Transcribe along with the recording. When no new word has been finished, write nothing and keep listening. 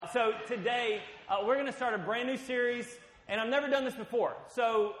So today, we're going to start a brand new series, and I've never done this before.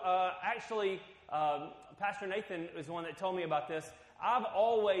 So Pastor Nathan is the one that told me about this. I've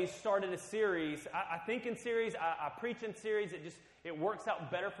always started a series. I think in series. I preach in series. It works out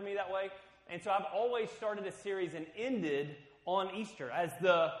better for me that way. And so I've always started a series and ended on Easter as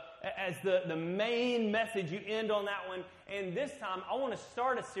the main message. You end on that one. And this time, I want to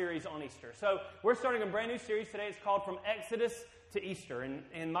start a series on Easter. So we're starting a brand new series today. It's called From Exodus to Easter.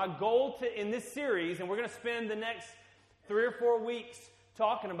 And my goal in this series, and we're going to spend the next 3 or 4 weeks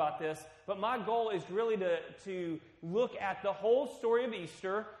talking about this, but my goal is really to look at the whole story of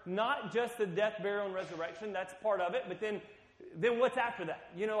Easter, not just the death, burial, and resurrection. That's part of it, but then what's after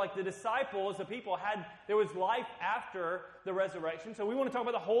that? You know, like the disciples, the people there was life after the resurrection. So we want to talk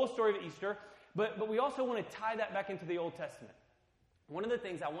about the whole story of Easter, but we also want to tie that back into the Old Testament. One of the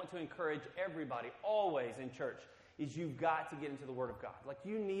things I want to encourage everybody always in church is you've got to get into the Word of God. Like,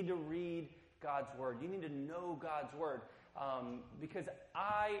 you need to read God's Word. You need to know God's Word. Because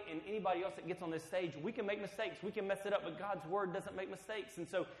I and anybody else that gets on this stage, we can make mistakes. We can mess it up, but God's Word doesn't make mistakes. And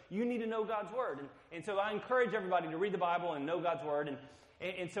so you need to know God's Word. And so I encourage everybody to read the Bible and know God's Word.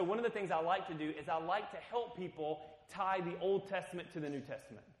 And so one of the things I like to do is I like to help people tie the Old Testament to the New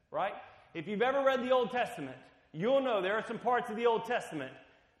Testament, right? If you've ever read the Old Testament, you'll know there are some parts of the Old Testament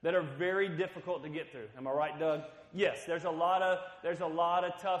that are very difficult to get through. Am I right, Doug? Yes, there's a lot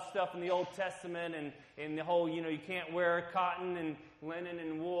of tough stuff in the Old Testament, and the whole, you can't wear cotton and linen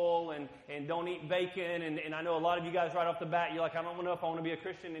and wool, and don't eat bacon, and I know a lot of you guys right off the bat, you're like, I don't know if I want to be a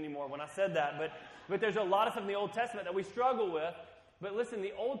Christian anymore when I said that, but there's a lot of stuff in the Old Testament that we struggle with. But listen,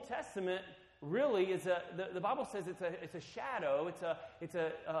 the Old Testament really is the Bible says it's a shadow, it's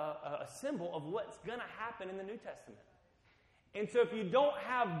a symbol of what's going to happen in the New Testament. And so if you don't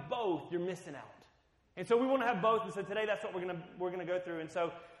have both, you're missing out. And so we want to have both, and so today that's what we're going to go through. And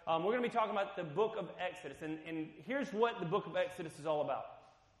so we're going to be talking about the book of Exodus, and here's what the book of Exodus is all about.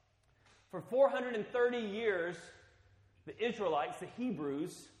 For 430 years, the Israelites, the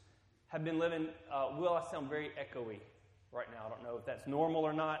Hebrews, have been living, I sound very echoey right now. I don't know if that's normal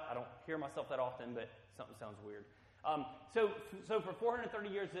or not. I don't hear myself that often, but something sounds weird. So for 430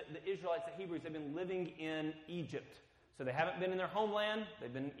 years, the Israelites, the Hebrews, have been living in Egypt. So they haven't been in their homeland.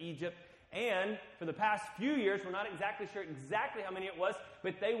 They've been in Egypt. And for the past few years, we're not exactly sure exactly how many it was,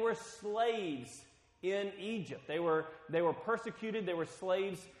 but they were slaves in Egypt. They were persecuted. They were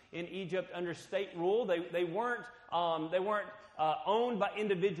slaves in Egypt under state rule. They weren't owned by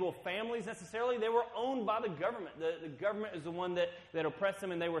individual families necessarily. They were owned by the government. The government is the one that oppressed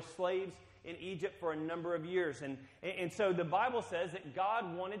them, and they were slaves in Egypt for a number of years. And so the Bible says that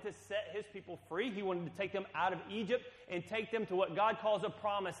God wanted to set his people free. He wanted to take them out of Egypt and take them to what God calls a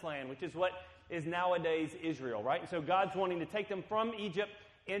promised land, which is what is nowadays Israel, right? And so God's wanting to take them from Egypt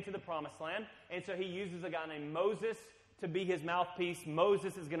into the promised land. And so he uses a guy named Moses to be his mouthpiece.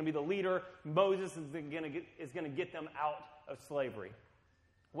 Moses is going to be the leader. Moses is going to get them out of slavery.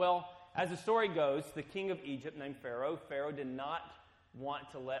 Well, as the story goes, the king of Egypt named Pharaoh did not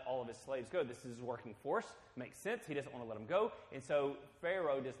want to let all of his slaves go. This is his working force. Makes sense. He doesn't want to let them go. And so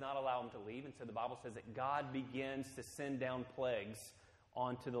Pharaoh does not allow them to leave. And so the Bible says that God begins to send down plagues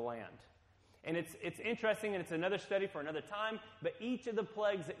onto the land. And it's interesting, and it's another study for another time, but each of the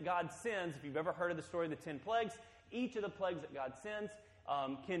plagues that God sends, if you've ever heard of the story of the 10 plagues, each of the plagues that God sends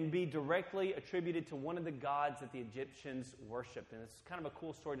can be directly attributed to one of the gods that the Egyptians worshipped. And it's kind of a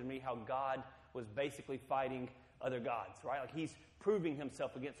cool story to me how God was basically fighting other gods, right? Like, he's proving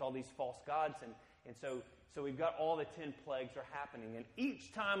himself against all these false gods. And so we've got all the 10 plagues are happening. And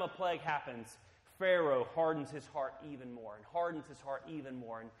each time a plague happens, Pharaoh hardens his heart even more and hardens his heart even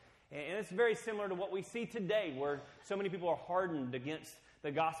more. And it's very similar to what we see today, where so many people are hardened against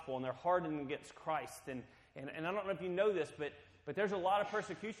the gospel and they're hardened against Christ. And I don't know if you know this, but there's a lot of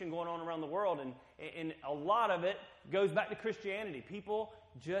persecution going on around the world, and a lot of it goes back to Christianity. People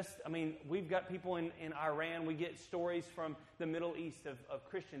we've got people in Iran. We get stories from the Middle East of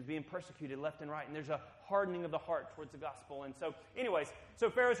Christians being persecuted left and right, and there's a hardening of the heart towards the gospel. And so anyways, so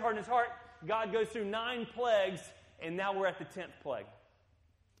Pharaoh's hardened his heart. God goes through 9 plagues, and now we're at the 10th plague.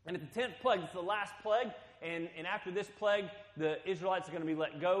 And at the 10th plague, it's the last plague, and after this plague, the Israelites are going to be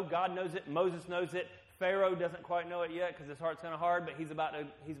let go. God knows it. Moses knows it. Pharaoh doesn't quite know it yet because his heart's kind of hard, but he's about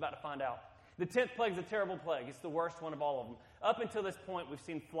to find out. The 10th plague is a terrible plague. It's the worst one of all of them. Up until this point, we've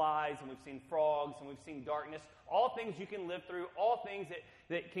seen flies, and we've seen frogs, and we've seen darkness. All things you can live through, all things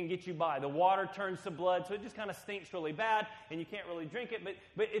that can get you by. The water turns to blood, so it just kind of stinks really bad, and you can't really drink it.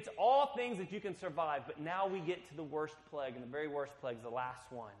 But it's all things that you can survive. But now we get to the worst plague, and the very worst plague is the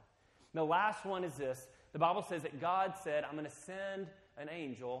last one. The last one is this. The Bible says that God said, I'm going to send an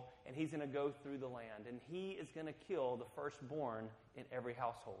angel, and he's going to go through the land, and he is going to kill the firstborn in every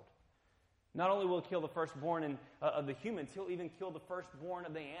household. Not only will he kill the firstborn of the humans, he'll even kill the firstborn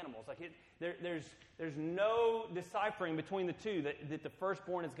of the animals. There's no deciphering between the two that the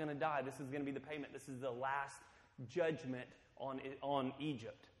firstborn is going to die. This is going to be the payment. This is the last judgment on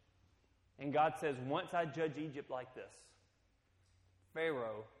Egypt. And God says, once I judge Egypt like this,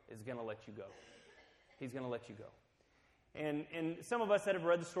 Pharaoh is going to let you go. He's going to let you go. And some of us that have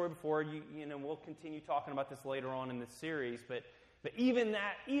read the story before, you know, we'll continue talking about this later on in this series, but even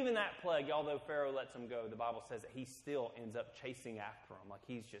that plague, although Pharaoh lets him go, the Bible says that he still ends up chasing after him. Like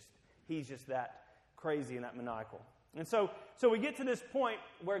he's just that crazy and that maniacal. And so we get to this point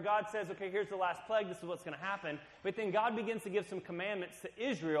where God says, okay, here's the last plague, this is what's going to happen. But then God begins to give some commandments to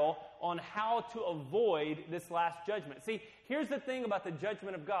Israel on how to avoid this last judgment. See, here's the thing about the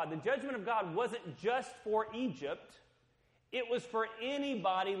judgment of God. The judgment of God wasn't just for Egypt. It was for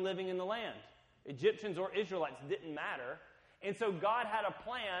anybody living in the land. Egyptians or Israelites didn't matter. And so God had a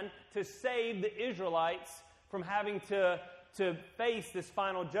plan to save the Israelites from having to face this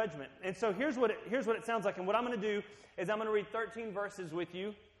final judgment. And so here's what it sounds like. And what I'm going to do is I'm going to read 13 verses with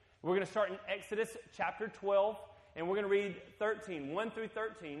you. We're going to start in Exodus chapter 12, and we're going to read 1 through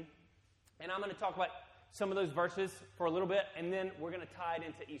 13. And I'm going to talk about some of those verses for a little bit, and then we're going to tie it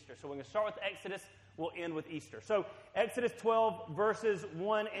into Easter. So we're going to start with Exodus. We'll end with Easter. So Exodus 12, verses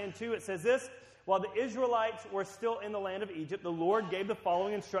 1 and 2, it says this: While the Israelites were still in the land of Egypt, the Lord gave the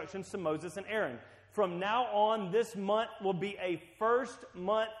following instructions to Moses and Aaron. From now on, this month will be a first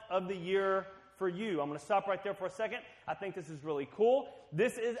month of the year for you. I'm going to stop right there for a second. I think this is really cool.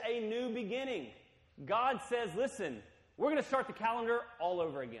 This is a new beginning. God says, listen, we're going to start the calendar all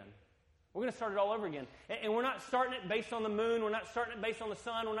over again. We're going to start it all over again. And we're not starting it based on the moon. We're not starting it based on the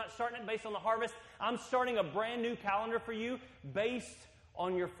sun. We're not starting it based on the harvest. I'm starting a brand new calendar for you based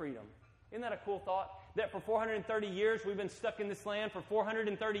on your freedom. Isn't that a cool thought? That for 430 years, we've been stuck in this land. For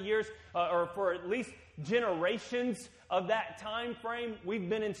 430 years, or for at least generations of that time frame, we've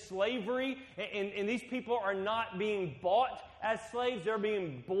been in slavery. And these people are not being bought as slaves. They're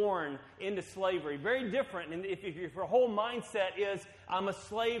being born into slavery. Very different. And if your whole mindset is, I'm a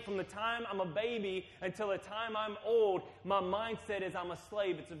slave from the time I'm a baby until the time I'm old, my mindset is I'm a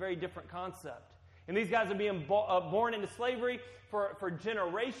slave. It's a very different concept. And these guys are being born into slavery for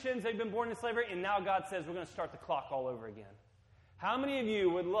generations. They've been born into slavery, and now God says we're going to start the clock all over again. How many of you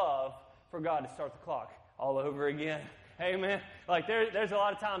would love for God to start the clock all over again? Amen. Like there's a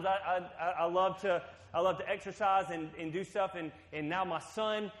lot of times I love to exercise and do stuff, and now my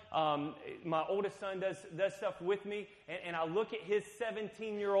son, my oldest son, does stuff with me, and I look at his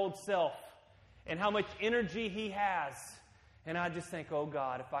 17-year-old self and how much energy he has, and I just think, oh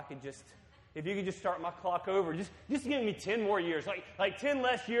God, if you could just start my clock over, just give me 10 more years, like 10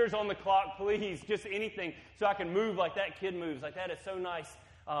 less years on the clock, please, just anything, so I can move like that kid moves. Like that is so nice.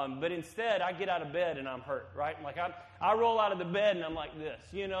 But instead, I get out of bed and I'm hurt, right? Like I roll out of the bed and I'm like this.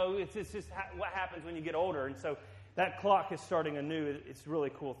 You know, it's just what happens when you get older. And so that clock is starting anew. It's a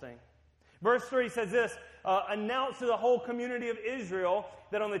really cool thing. Verse 3 says this: Announce to the whole community of Israel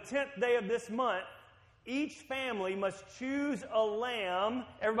that on the 10th day of this month, each family must choose a lamb.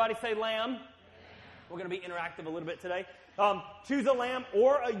 Everybody say lamb. We're going to be interactive a little bit today. Choose a lamb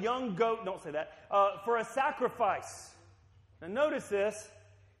or a young goat, don't say that, for a sacrifice. Now notice this.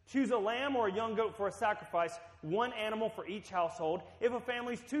 Choose a lamb or a young goat for a sacrifice, one animal for each household. If a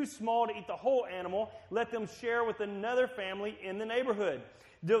family is too small to eat the whole animal, let them share with another family in the neighborhood.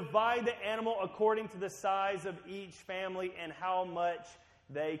 Divide the animal according to the size of each family and how much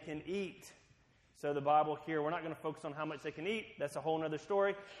they can eat. So the Bible here, we're not going to focus on how much they can eat. That's a whole other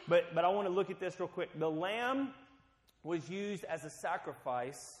story. But I want to look at this real quick. The lamb was used as a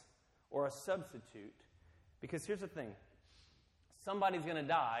sacrifice or a substitute. Because here's the thing. Somebody's going to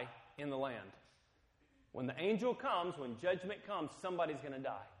die in the land. When the angel comes, when judgment comes, somebody's going to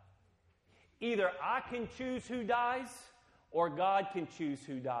die. Either I can choose who dies or God can choose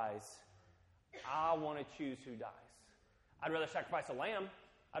who dies. I want to choose who dies. I'd rather sacrifice a lamb.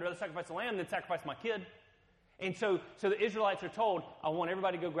 I'd rather sacrifice a lamb than sacrifice my kid. And so the Israelites are told, I want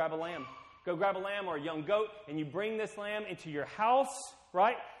everybody to go grab a lamb. Go grab a lamb or a young goat, and you bring this lamb into your house,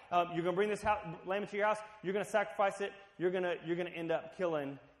 right? You're going to bring this lamb into your house. You're going to sacrifice it. You're going to end up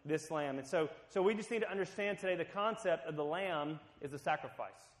killing this lamb. And so we just need to understand today the concept of the lamb is a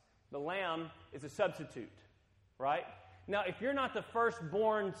sacrifice. The lamb is a substitute, right? Now, if you're not the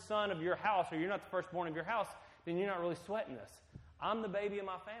firstborn son of your house, or you're not the firstborn of your house, then you're not really sweating this. I'm the baby of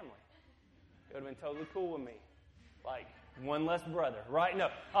my family. It would have been totally cool with me. Like, one less brother, right? No.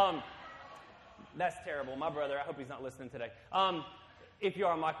 That's terrible. My brother, I hope he's not listening today. If you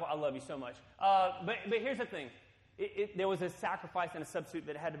are, Michael, I love you so much. But here's the thing. There was a sacrifice and a substitute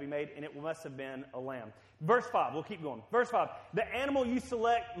that had to be made, and it must have been a lamb. Verse 5, we'll keep going. Verse 5, the animal you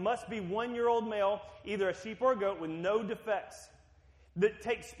select must be 1-year-old male, either a sheep or a goat with no defects.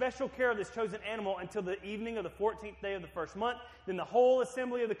 Take special care of this chosen animal until the evening of the 14th day of the first month. Then the whole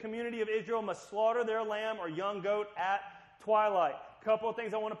assembly of the community of Israel must slaughter their lamb or young goat at twilight. Couple of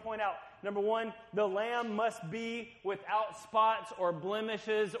things I want to point out. Number one, the lamb must be without spots or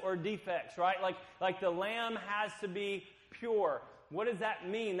blemishes or defects, right? Like the lamb has to be pure. What does that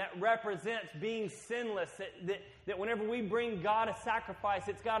mean? That represents being sinless, that whenever we bring God a sacrifice,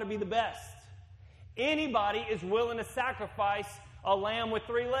 it's got to be the best. Anybody is willing to sacrifice a lamb with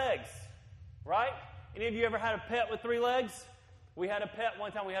 3 legs, right? Any of you ever had a pet with 3 legs? We had a pet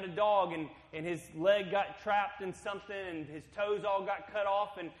one time. We had a dog, and his leg got trapped in something, and his toes all got cut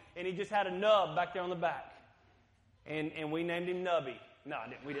off, and he just had a nub back there on the back. And we named him Nubby. No,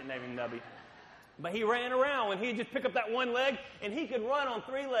 we didn't name him Nubby. But he ran around, and he'd just pick up that one leg, and he could run on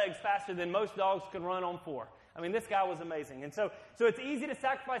 3 legs faster than most dogs could run on 4. I mean, this guy was amazing. And so it's easy to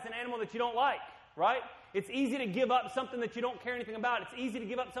sacrifice an animal that you don't like, right? It's easy to give up something that you don't care anything about. It's easy to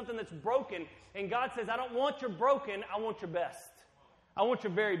give up something that's broken. And God says, I don't want your broken, I want your best. I want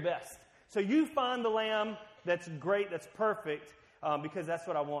your very best. So you find the lamb that's great, that's perfect, because that's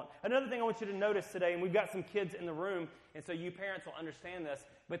what I want. Another thing I want you to notice today, and we've got some kids in the room, and so you parents will understand this,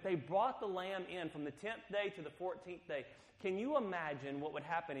 but they brought the lamb in from the 10th day to the 14th day. Can you imagine what would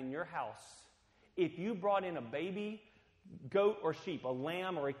happen in your house if you brought in a baby goat or sheep, a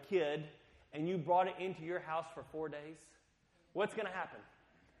lamb or a kid, and you brought it into your house for 4 days? What's going to happen?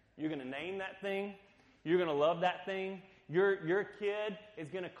 You're going to name that thing. You're going to love that thing. Your kid is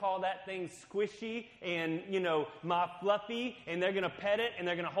going to call that thing squishy and, my fluffy, and they're going to pet it, and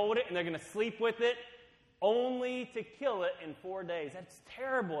they're going to hold it, and they're going to sleep with it, only to kill it in 4 days. That's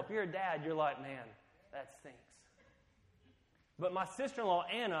terrible. If you're a dad, you're like, man, that stinks. But my sister-in-law,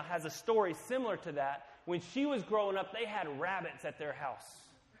 Anna, has a story similar to that. When she was growing up, they had rabbits at their house.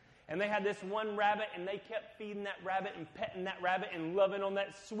 And they had this one rabbit, and they kept feeding that rabbit and petting that rabbit and loving on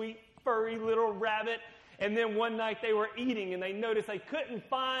that sweet, furry little rabbit. And then one night they were eating, and they noticed they couldn't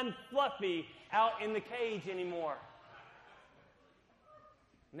find Fluffy out in the cage anymore.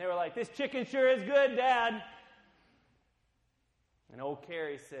 And they were like, this chicken sure is good, Dad. And old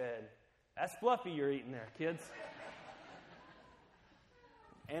Carrie said, that's Fluffy you're eating there, kids.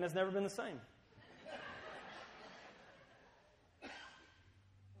 Anna's never been the same.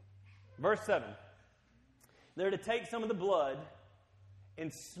 Verse 7. They're to take some of the blood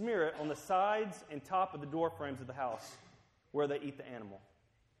and smear it on the sides and top of the door frames of the house where they eat the animal.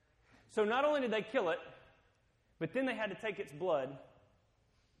 So not only did they kill it, but then they had to take its blood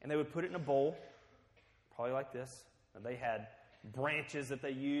and they would put it in a bowl, probably like this. And they had branches that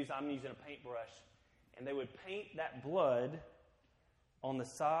they used. I'm using a paintbrush. And they would paint that blood on the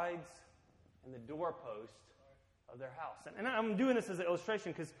sides and the doorpost of their house. And I'm doing this as an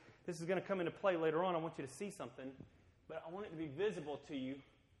illustration because this is going to come into play later on. I want you to see something. But I want it to be visible to you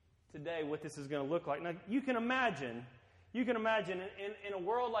today what this is going to look like. Now, you can imagine in a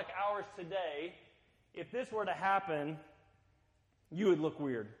world like ours today, if this were to happen, you would look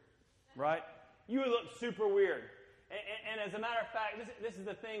weird, right? You would look super weird. And as a matter of fact, this is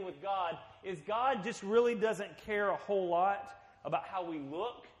the thing with God, is God just really doesn't care a whole lot about how we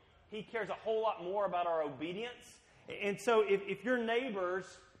look. He cares a whole lot more about our obedience. And so if your neighbors,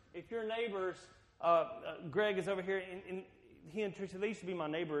 Greg is over here, and he and Teresa, they used to be my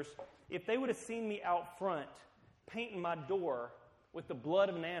neighbors. If they would have seen me out front painting my door with the blood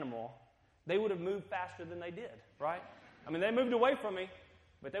of an animal, they would have moved faster than they did, right? I mean, they moved away from me,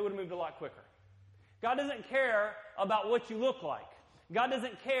 but they would have moved a lot quicker. God doesn't care about what you look like. God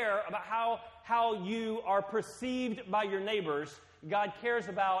doesn't care about how you are perceived by your neighbors. God cares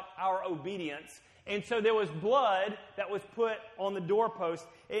about our obedience. And so there was blood that was put on the doorpost.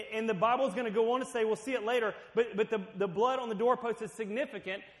 And the Bible is going to go on to say, we'll see it later, but the blood on the doorpost is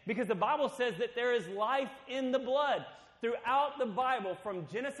significant because the Bible says that there is life in the blood. Throughout the Bible, from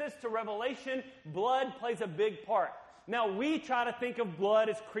Genesis to Revelation, blood plays a big part. Now, we try to think of blood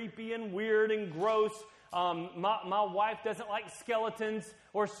as creepy and weird and gross. My wife doesn't like skeletons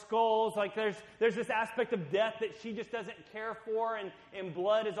or skulls. Like there's this aspect of death that she just doesn't care for, and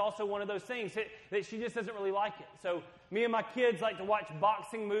blood is also one of those things that she just doesn't really like it. So me and my kids like to watch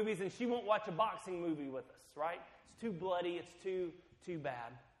boxing movies, and she won't watch a boxing movie with us, right? It's too bloody. It's too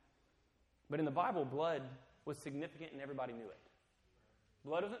bad. But in the Bible, blood was significant, and everybody knew it.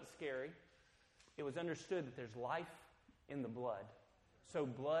 Blood wasn't scary. It was understood that there's life in the blood. So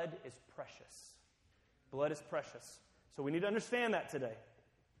blood is precious. Blood is precious. So we need to understand that today.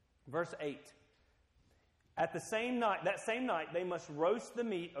 Verse 8. That same night, they must roast the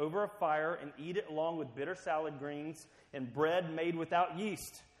meat over a fire and eat it along with bitter salad greens and bread made without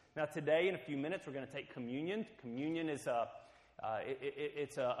yeast. Now today, in a few minutes, we're going to take communion. Communion is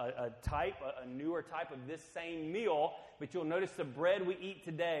it's a newer type of this same meal, but you'll notice the bread we eat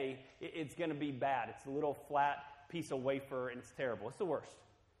today, it's going to be bad. It's a little flat piece of wafer, and it's terrible. It's the worst.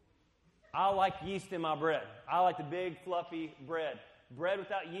 I like yeast in my bread. I like the big, fluffy bread. Bread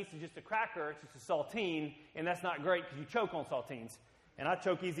without yeast is just a cracker. It's just a saltine, and that's not great because you choke on saltines, and I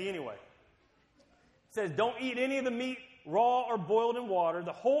choke easy anyway. It says, don't eat any of the meat raw or boiled in water.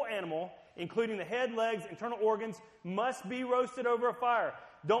 The whole animal, including the head, legs, internal organs, must be roasted over a fire.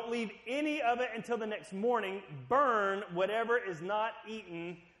 Don't leave any of it until the next morning. Burn whatever is not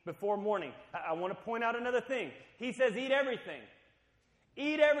eaten before morning. I want to point out another thing. He says eat everything.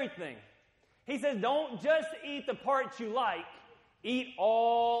 Eat everything. He says don't just eat the parts you like. Eat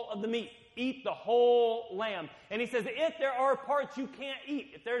all of the meat. Eat the whole lamb. And he says if there are parts you can't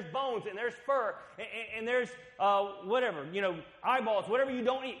eat, if there's bones and there's fur and there's whatever, eyeballs, whatever you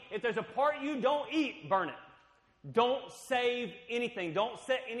don't eat, if there's a part you don't eat, burn it. Don't save anything. Don't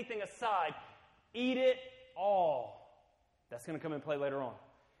set anything aside. Eat it all. That's going to come into play later on.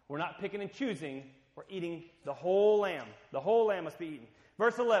 We're not picking and choosing. We're eating the whole lamb. The whole lamb must be eaten.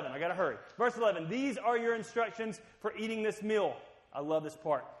 Verse 11. I got to hurry. Verse 11. These are your instructions for eating this meal. I love this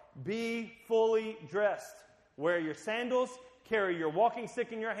part. Be fully dressed. Wear your sandals. Carry your walking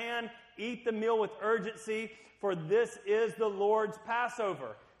stick in your hand. Eat the meal with urgency, for this is the Lord's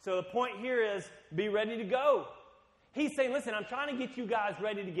Passover. So the point here is be ready to go. He's saying, listen, I'm trying to get you guys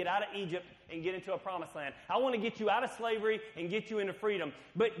ready to get out of Egypt and get into a promised land. I want to get you out of slavery and get you into freedom.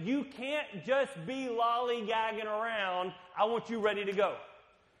 But you can't just be lollygagging around. I want you ready to go.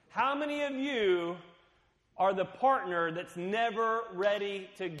 How many of you are the partner that's never ready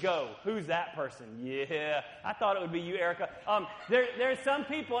to go? Who's that person? Yeah, I thought it would be you, Erica. There's some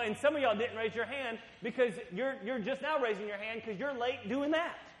people, and some of y'all didn't raise your hand because you're just now raising your hand because you're late doing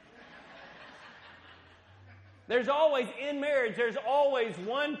that. There's always, in marriage, there's always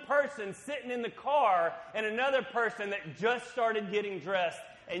one person sitting in the car and another person that just started getting dressed,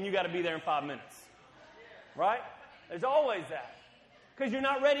 and you got to be there in 5 minutes. Right? There's always that. Because you're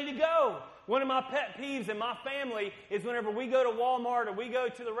not ready to go. One of my pet peeves in my family is whenever we go to Walmart or we go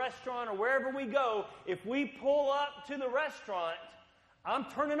to the restaurant or wherever we go, if we pull up to the restaurant, I'm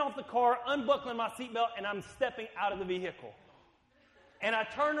turning off the car, unbuckling my seatbelt, and I'm stepping out of the vehicle. And I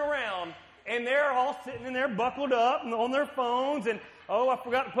turn around, and they're all sitting in there buckled up and on their phones, and, I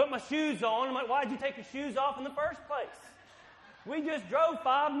forgot to put my shoes on. I'm like, why'd you take your shoes off in the first place? We just drove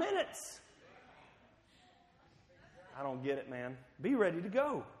 5 minutes. I don't get it, man. Be ready to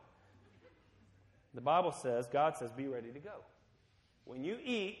go. The Bible says, God says, be ready to go. When you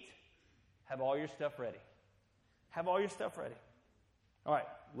eat, have all your stuff ready. Have all your stuff ready. All right,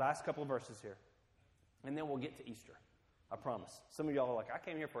 last couple of verses here. And then we'll get to Easter. I promise. Some of y'all are like, I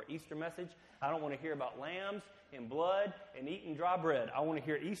came here for an Easter message. I don't want to hear about lambs and blood and eating dry bread. I want to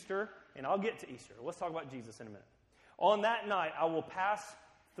hear Easter, and I'll get to Easter. Let's talk about Jesus in a minute. On that night, I will pass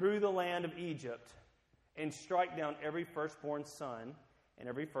through the land of Egypt and strike down every firstborn son and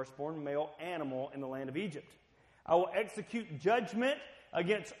every firstborn male animal in the land of Egypt. I will execute judgment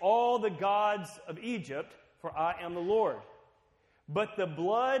against all the gods of Egypt, for I am the Lord. But the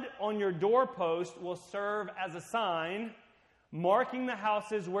blood on your doorpost will serve as a sign, marking the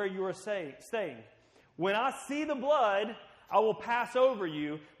houses where you are staying. When I see the blood, I will pass over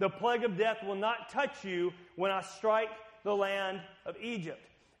you. The plague of death will not touch you when I strike the land of Egypt.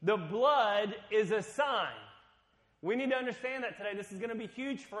 The blood is a sign. We need to understand that today. This is going to be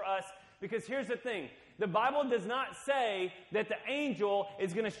huge for us because here's the thing. The Bible does not say that the angel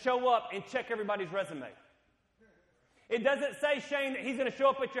is going to show up and check everybody's resume. It doesn't say, Shane, that he's going to show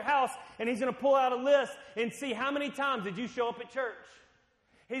up at your house and he's going to pull out a list and see how many times did you show up at church.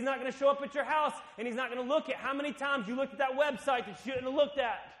 He's not going to show up at your house and he's not going to look at how many times you looked at that website that you shouldn't have looked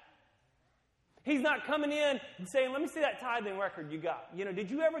at. He's not coming in and saying, let me see that tithing record you got. Did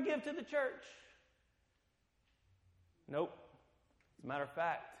you ever give to the church? Nope. As a matter of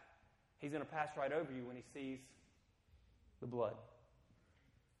fact, he's going to pass right over you when he sees the blood.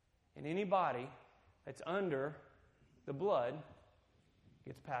 And anybody that's under the blood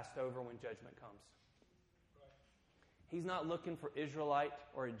gets passed over when judgment comes. He's not looking for Israelite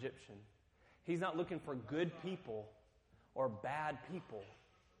or Egyptian. He's not looking for good people or bad people.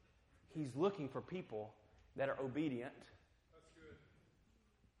 He's looking for people that are obedient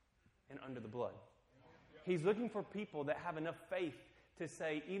and under the blood. He's looking for people that have enough faith to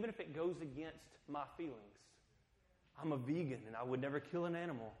say, even if it goes against my feelings, I'm a vegan and I would never kill an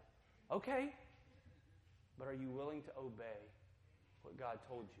animal. Okay. But are you willing to obey what God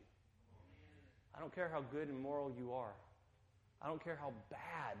told you? I don't care how good and moral you are. I don't care how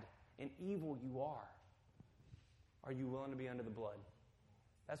bad and evil you are. Are you willing to be under the blood?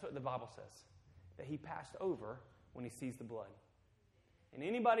 That's what the Bible says. That he passed over when he sees the blood. And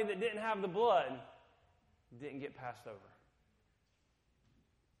anybody that didn't have the blood didn't get passed over.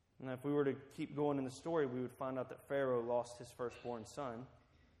 Now, if we were to keep going in the story, we would find out that Pharaoh lost his firstborn son.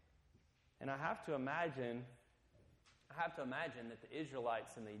 And I have to imagine that the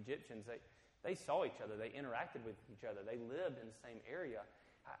Israelites and the Egyptians, they saw each other. They interacted with each other. They lived in the same area.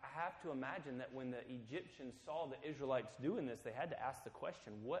 I have to imagine that when the Egyptians saw the Israelites doing this, they had to ask the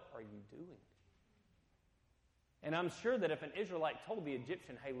question, what are you doing? And I'm sure that if an Israelite told the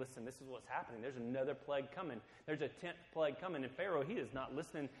Egyptian, hey, listen, this is what's happening. There's another plague coming. There's a 10th plague coming. And Pharaoh, he is not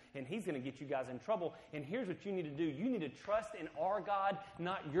listening, and he's going to get you guys in trouble. And here's what you need to do. You need to trust in our God,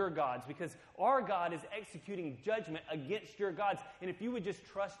 not your gods, because our God is executing judgment against your gods. And if you would just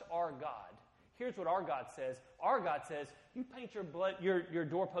trust our God, here's what our God says. Our God says, you paint your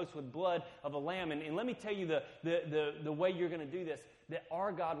doorpost with blood of a lamb. And let me tell you the way you're going to do this, that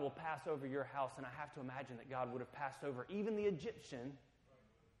our God will pass over your house. And I have to imagine that God would have passed over even the Egyptian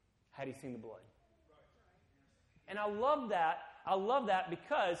had he seen the blood. And I love that. I love that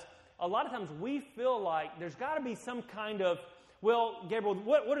because a lot of times we feel like there's got to be some kind of, well, Gabriel,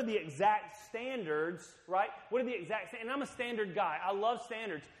 what are the exact standards, right? What are the exact standards? And I'm a standard guy. I love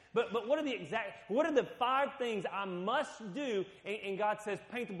standards. But what are the 5 things I must do? And God says,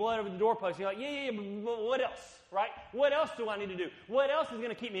 paint the blood over the doorpost. You're like, yeah, but what else, right? What else do I need to do? What else is going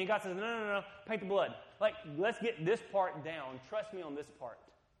to keep me? And God says, no, paint the blood. Like, let's get this part down. Trust me on this part.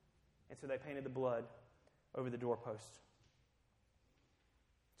 And so they painted the blood over the doorpost.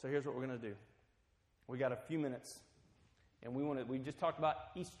 So here's what we're going to do. We got a few minutes, and we just talked about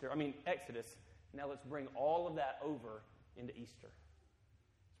Exodus. Now let's bring all of that over into Easter.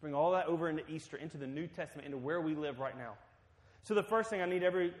 Bring all that over into Easter, into the New Testament, into where we live right now. So the first thing I need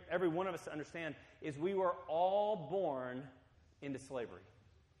every one of us to understand is we were all born into slavery.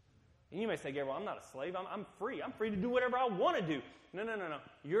 And you may say, Gabriel, I'm not a slave. I'm free. I'm free to do whatever I want to do. No.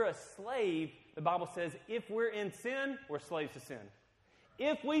 You're a slave. The Bible says if we're in sin, we're slaves to sin.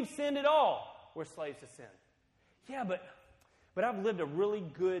 If we've sinned at all, we're slaves to sin. Yeah, but I've lived a really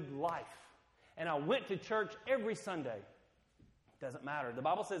good life. And I went to church every Sunday. Doesn't matter. The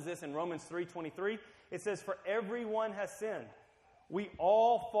Bible says this in Romans 3:23. It says, for everyone has sinned. We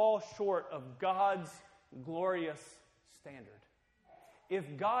all fall short of God's glorious standard.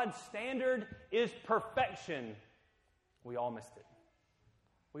 If God's standard is perfection, we all missed it.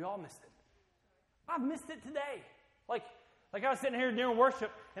 We all missed it. I've missed it today. Like I was sitting here during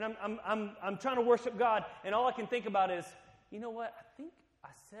worship, and I'm trying to worship God, and all I can think about is, you know what? I think I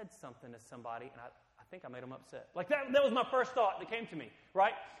said something to somebody, and I think I made them upset. Like that was my first thought that came to me,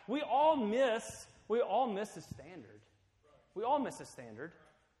 right? We all miss the standard. We all miss the standard.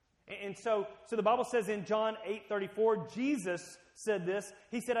 And so the Bible says in John 8:34, Jesus said this.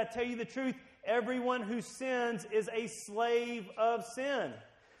 He said, I tell you the truth, everyone who sins is a slave of sin.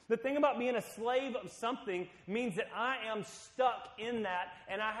 The thing about being a slave of something means that I am stuck in that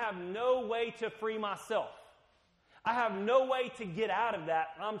and I have no way to free myself. I have no way to get out of that.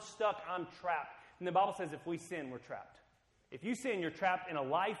 I'm stuck. I'm trapped. And the Bible says if we sin, we're trapped. If you sin, you're trapped in a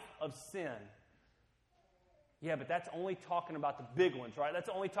life of sin. Yeah, but that's only talking about the big ones, right? That's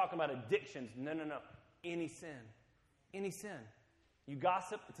only talking about addictions. No. Any sin. Any sin. You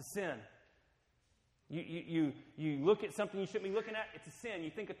gossip, it's a sin. You look at something you shouldn't be looking at, it's a sin.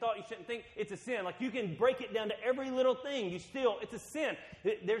 You think a thought you shouldn't think, it's a sin. Like you can break it down to every little thing. It's a sin.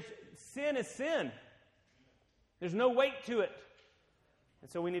 Sin is sin. There's no weight to it.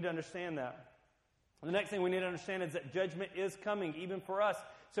 And so we need to understand that. The next thing we need to understand is that judgment is coming, even for us.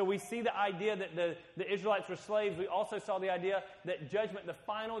 So we see the idea that the Israelites were slaves. We also saw the idea that judgment, the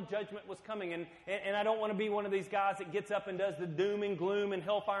final judgment was coming. And I don't want to be one of these guys that gets up and does the doom and gloom and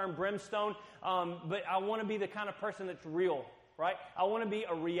hellfire and brimstone. But I want to be the kind of person that's real, right? I want to be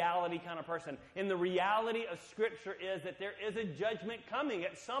a reality kind of person. And the reality of Scripture is that there is a judgment coming.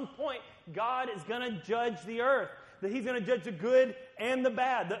 At some point, God is going to judge the earth. That He's going to judge the good and the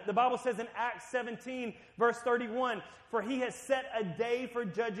bad. The Bible says in Acts 17, verse 31, for He has set a day for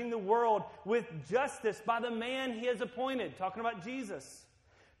judging the world with justice by the man He has appointed. Talking about Jesus.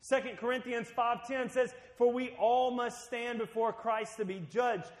 2 Corinthians 5:10 says, for we all must stand before Christ to be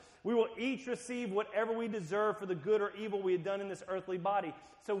judged. We will each receive whatever we deserve for the good or evil we have done in this earthly body.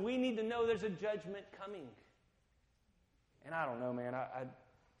 So we need to know there's a judgment coming. And I don't know, man.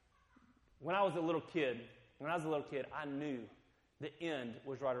 When I was a little kid, when I was a little kid, I knew the end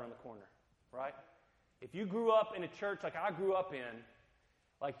was right around the corner, right? If you grew up in a church like I grew up in,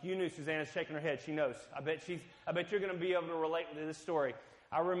 like you knew, Susanna's shaking her head, she knows. I bet you're going to be able to relate to this story.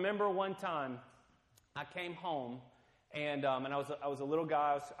 I remember one time I came home, and I was a little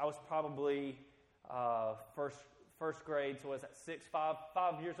guy. I was probably first grade, so was that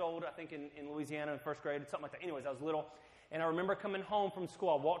 5 years old, I think, in Louisiana in first grade, something like that. Anyways, I was little, and I remember coming home from school.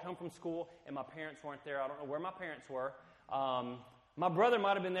 I walked home from school, and my parents weren't there. I don't know where my parents were. My brother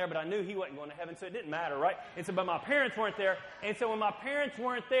might have been there, but I knew he wasn't going to heaven, so it didn't matter, right? And so, but my parents weren't there. And so when my parents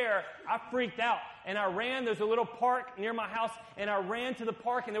weren't there, I freaked out. And I ran. There's a little park near my house, and I ran to the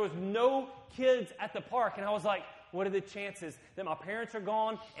park, and there was no kids at the park. And I was like, what are the chances that my parents are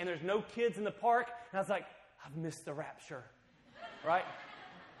gone, and there's no kids in the park? And I was like, I've missed the rapture, right?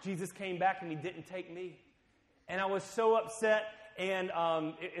 Jesus came back, and he didn't take me. And I was so upset. And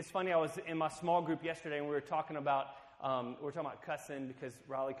it's funny, I was in my small group yesterday, and we were talking about cussing because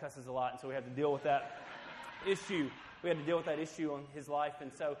Riley cusses a lot, and so we had to deal with that issue. We had to deal with that issue on his life,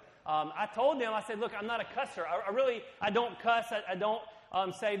 and so I told them, I said, look, I'm not a cusser. I don't cuss. I don't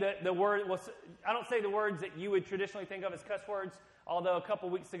say the word. Well, I don't say the words that you would traditionally think of as cuss words. Although a couple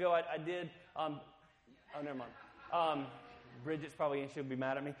weeks ago I did. Never mind. Bridget's probably, and she'll be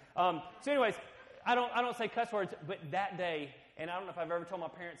mad at me. So, anyways, I don't say cuss words, but that day. And I don't know if I've ever told my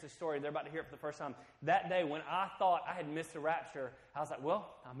parents this story. They're about to hear it for the first time. That day when I thought I had missed the rapture, I was like, well,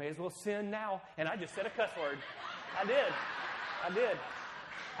 I may as well sin now. And I just said a cuss word. I did.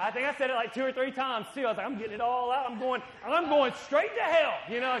 I think I said it like 2 or 3 times, too. I was like, I'm getting it all out. I'm going straight to hell.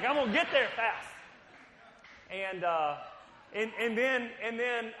 Like I'm going to get there fast. And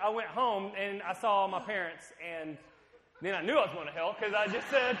then I went home and I saw my parents. And then I knew I was going to hell because I just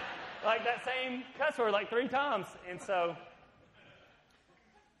said like that same cuss word like 3 times. And so...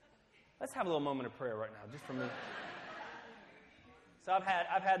 let's have a little moment of prayer right now, just for me. So I've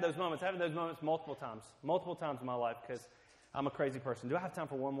had those moments. I've had those moments multiple times in my life because I'm a crazy person. Do I have time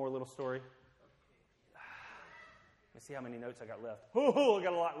for one more little story? Let's see how many notes I got left. Oh, I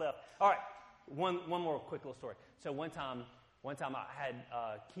got a lot left. All right, one more quick little story. So one time I had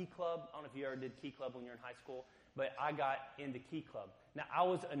Key Club. I don't know if you ever did Key Club when you were in high school, but I got into Key Club. Now I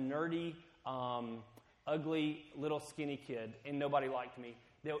was a nerdy, ugly little skinny kid, and nobody liked me.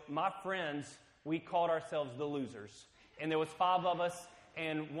 My friends, we called ourselves the losers. And there was 5 of us,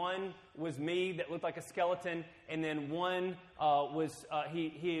 and one was me that looked like a skeleton, and then one was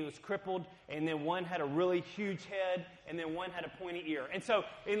he was crippled, and then one had a really huge head, and then one had a pointy ear. And so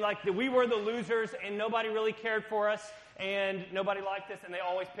we were the losers, and nobody really cared for us, and nobody liked us, and they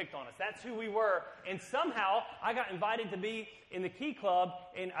always picked on us. That's who we were. And somehow I got invited to be in the Key Club,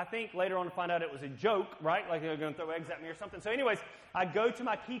 and I think later on to find out it was a joke, right? Like they were going to throw eggs at me or something. So anyways, I go to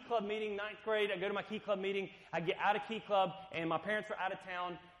my Key Club meeting, 9th grade. I go to my Key Club meeting. I get out of Key Club, and my parents were out of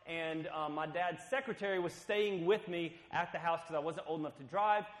town, and my dad's secretary was staying with me at the house because I wasn't old enough to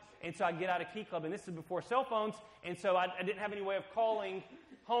drive. And so I get out of Key Club, and this is before cell phones, and so I didn't have any way of calling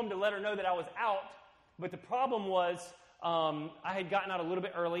home to let her know that I was out. But the problem was I had gotten out a little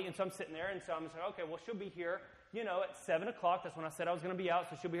bit early, and so I'm sitting there, and so I'm just like, okay, well, she'll be here, at 7 o'clock. That's when I said I was going to be out,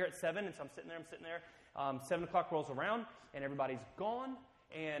 so she'll be here at 7, and so I'm sitting there. 7 o'clock rolls around, and everybody's gone,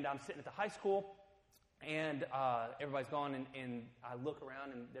 and I'm sitting at the high school, and everybody's gone, and I look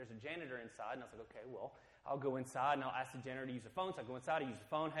around, and there's a janitor inside, and I was like, okay, well, I'll go inside, and I'll ask the janitor to use the phone. So I go inside, I use the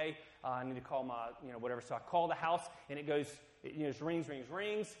phone. Hey, I need to call my, whatever. So I call the house, and it goes, it just rings,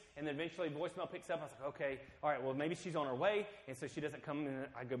 and then eventually voicemail picks up. I was like, okay, all right, well, maybe she's on her way, and so she doesn't come, and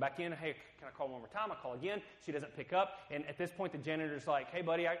I go back in. Hey, can I call one more time? I call again. She doesn't pick up, and at this point, the janitor's like, hey,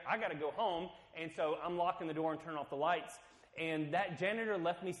 buddy, I got to go home, and so I'm locking the door and turning off the lights, and that janitor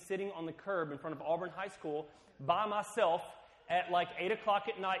left me sitting on the curb in front of Auburn High School by myself at like 8 o'clock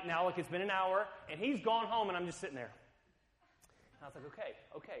at night now, like it's been an hour, and he's gone home, and I'm just sitting there. And I was like,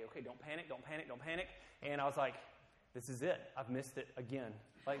 okay, don't panic. And I was like, this is it. I've missed it again.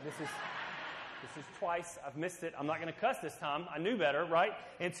 Like, this is twice. I've missed it. I'm not going to cuss this time. I knew better, right?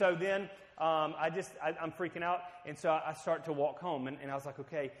 And so then I'm freaking out, and so I start to walk home, and I was like,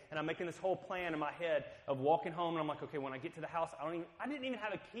 okay. And I'm making this whole plan in my head of walking home, and I'm like, okay, when I get to the house, I didn't even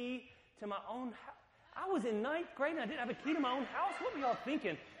have a key to my own house. I was in 9th grade, and I didn't have a key to my own house. What were y'all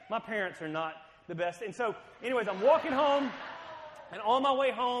thinking? My parents are not the best. And so, anyways, I'm walking home, And on my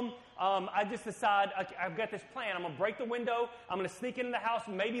way home, I just decide, okay, I've got this plan. I'm going to break the window. I'm going to sneak into the house.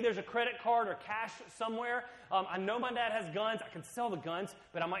 Maybe there's a credit card or cash somewhere. I know my dad has guns. I can sell the guns,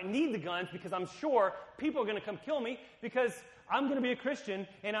 but I might need the guns because I'm sure people are going to come kill me because I'm going to be a Christian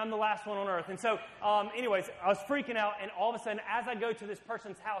and I'm the last one on earth. And so, anyways, I was freaking out. And all of a sudden, as I go to this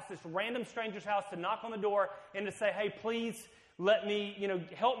person's house, this random stranger's house, to knock on the door and to say, hey, please let me,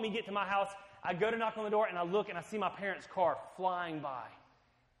 help me get to my house, I go to knock on the door, and I look, and I see my parents' car flying by.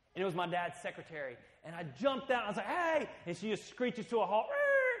 And it was my dad's secretary. And I jumped out, and I was like, hey! And she just screeches to a halt.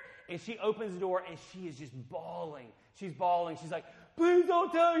 And she opens the door, and she is just bawling. She's bawling. She's like, please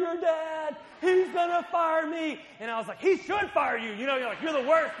don't tell your dad. He's going to fire me. And I was like, he should fire you. You're like, you're the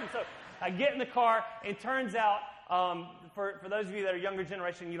worst. And so I get in the car, and it turns out, for those of you that are younger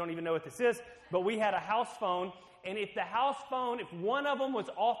generation, you don't even know what this is, but we had a house phone, and if the house phone, if one of them was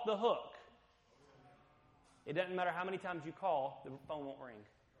off the hook, it doesn't matter how many times you call, the phone won't ring.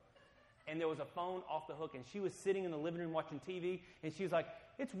 And there was a phone off the hook, and she was sitting in the living room watching TV, and she was like,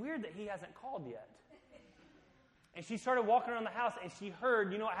 it's weird that he hasn't called yet. And she started walking around the house, and she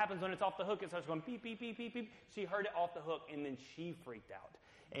heard, you know what happens when it's off the hook? It starts going beep, beep, beep, beep, beep. She heard it off the hook, and then she freaked out.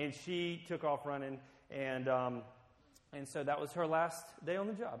 And she took off running, and so that was her last day on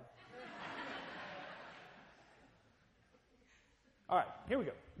the job. All right, here we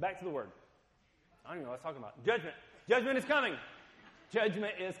go. Back to the word. I don't even know what I was talking about. Judgment. Judgment is coming.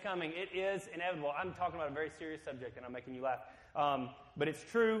 Judgment is coming. It is inevitable. I'm talking about a very serious subject, and I'm making you laugh. But it's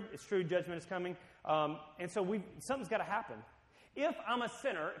true. It's true. Judgment is coming. And so something's got to happen. If I'm a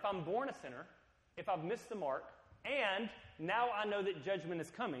sinner, if I'm born a sinner, if I've missed the mark, and now I know that judgment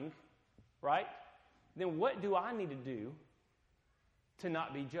is coming, right? Then what do I need to do to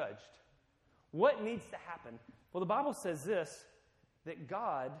not be judged? What needs to happen? Well, the Bible says this, that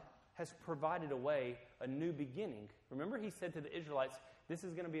God has provided a way, a new beginning. Remember, he said to the Israelites, this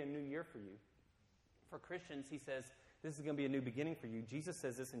is going to be a new year for you. For Christians, he says, this is going to be a new beginning for you. Jesus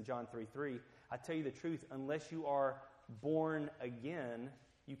says this in John 3:3. I tell you the truth, unless you are born again,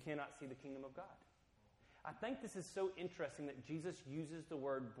 you cannot see the kingdom of God. I think this is so interesting that Jesus uses the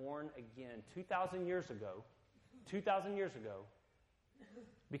word born again 2,000 years ago,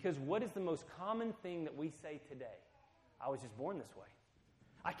 because what is the most common thing that we say today? I was just born this way.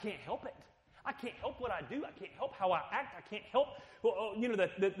 I can't help it. I can't help what I do. I can't help how I act. I can't help,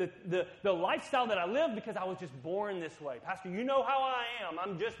 the lifestyle that I live because I was just born this way. Pastor, you know how I am.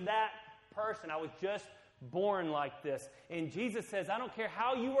 I'm just that person. I was just born like this. And Jesus says, I don't care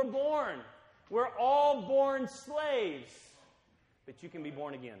how you were born. We're all born slaves. But you can be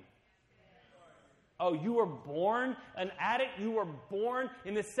born again. Oh, you were born an addict? You were born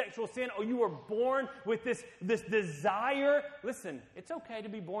in this sexual sin? Oh, you were born with this desire? Listen, it's okay to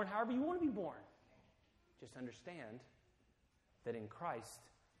be born however you want to be born. Just understand that in Christ,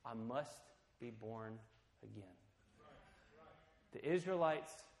 I must be born again. The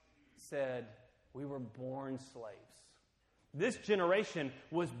Israelites said, we were born slaves. This generation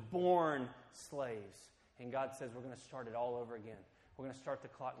was born slaves. And God says, we're going to start it all over again. We're going to start the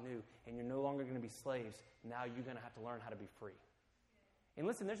clock new, and you're no longer going to be slaves. Now you're going to have to learn how to be free. And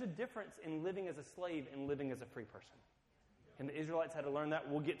listen, there's a difference in living as a slave and living as a free person. And the Israelites had to learn that.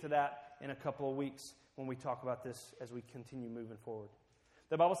 We'll get to that in a couple of weeks when we talk about this as we continue moving forward.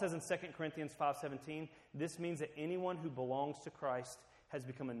 The Bible says in 2 Corinthians 5:17, this means that anyone who belongs to Christ has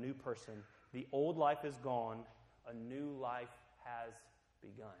become a new person. The old life is gone. A new life has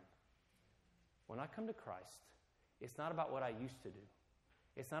begun. When I come to Christ, it's not about what I used to do.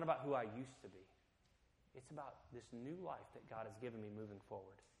 It's not about who I used to be. It's about this new life that God has given me moving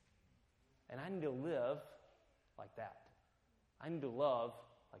forward. And I need to live like that. I need to love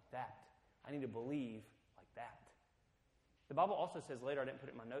like that. I need to believe like that. The Bible also says later, I didn't put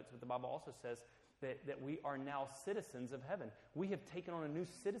it in my notes, but the Bible also says that we are now citizens of heaven. We have taken on a new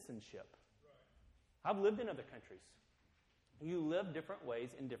citizenship. I've lived in other countries. You live different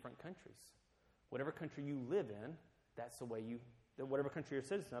ways in different countries. Whatever country you live in, that's the way whatever country you're a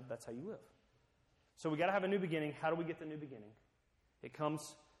citizen of, that's how you live. So we got to have a new beginning. How do we get the new beginning? It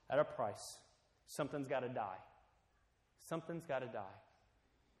comes at a price. Something's got to die. Something's got to die.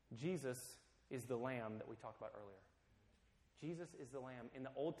 Jesus is the lamb that we talked about earlier. Jesus is the lamb. In the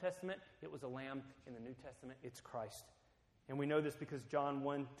Old Testament, it was a lamb. In the New Testament, it's Christ. And we know this because John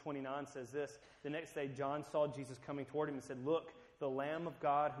 1:29 says this. The next day, John saw Jesus coming toward him and said, look, the Lamb of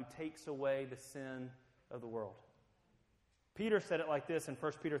God who takes away the sin of the world. Peter said it like this in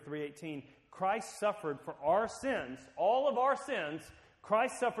 1 Peter 3:18. Christ suffered for our sins, all of our sins.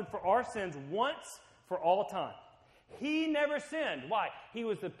 Christ suffered for our sins once for all time. He never sinned. Why? He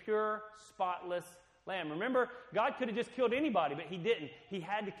was the pure, spotless lamb. Remember, God could have just killed anybody, but he didn't. He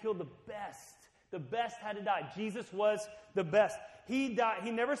had to kill the best. The best had to die. Jesus was the best. He died.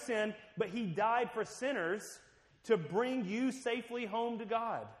 He never sinned, but he died for sinners to bring you safely home to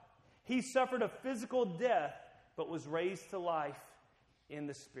God. He suffered a physical death, but was raised to life in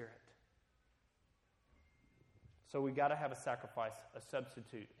the Spirit. So we got to have a sacrifice, a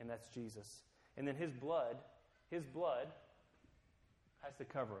substitute, and that's Jesus. And then his blood has to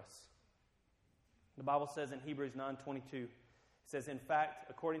cover us. The Bible says in Hebrews 9:22, it says, in fact,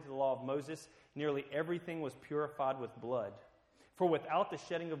 according to the law of Moses, nearly everything was purified with blood. For without the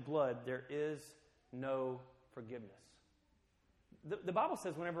shedding of blood, there is no forgiveness. The Bible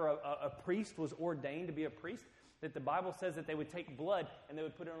says whenever a priest was ordained to be a priest, that the Bible says that they would take blood and they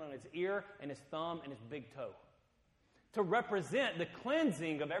would put it on his ear and his thumb and his big toe to represent the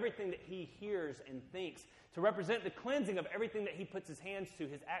cleansing of everything that he hears and thinks, to represent the cleansing of everything that he puts his hands to,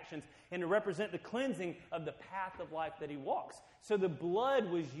 his actions, and to represent the cleansing of the path of life that he walks. So the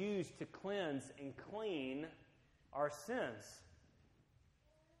blood was used to cleanse and clean our sins.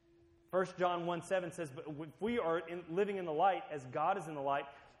 1 John 1:7 says, but if we are living in the light as God is in the light,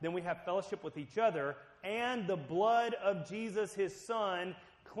 then we have fellowship with each other, and the blood of Jesus, his Son,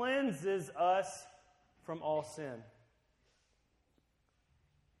 cleanses us from all sin.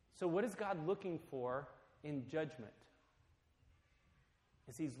 So what is God looking for in judgment?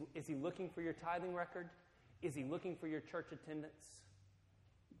 Is he looking for your tithing record? Is he looking for your church attendance?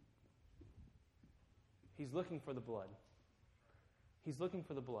 He's looking for the blood. He's looking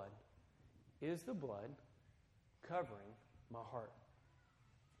for the blood. Is the blood covering my heart?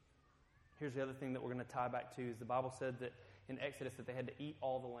 Here's the other thing that we're going to tie back to is the Bible said that in Exodus that they had to eat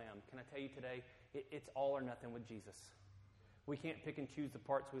all the lamb. Can I tell you today, it's all or nothing with Jesus. We can't pick and choose the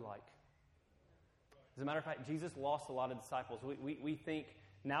parts we like. As a matter of fact, Jesus lost a lot of disciples. We think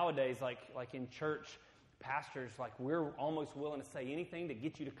nowadays, like in church, pastors, like we're almost willing to say anything to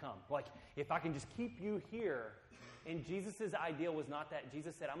get you to come. Like, if I can just keep you here. And Jesus' idea was not that.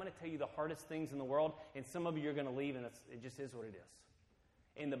 Jesus said, I'm going to tell you the hardest things in the world, and some of you are going to leave, and it just is what it is.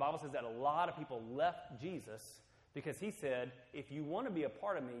 And the Bible says that a lot of people left Jesus because he said, if you want to be a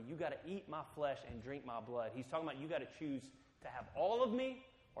part of me, you got to eat my flesh and drink my blood. He's talking about you got to choose to have all of me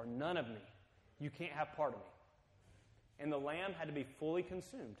or none of me. You can't have part of me. And the lamb had to be fully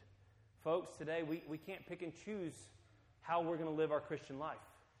consumed. Folks, today we can't pick and choose how we're going to live our Christian life.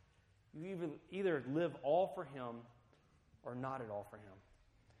 You either live all for him or not at all for him.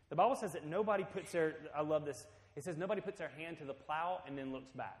 The Bible says that nobody puts their, I love this, it says nobody puts their hand to the plow and then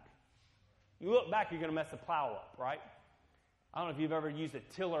looks back. You look back, you're going to mess the plow up, right? I don't know if you've ever used a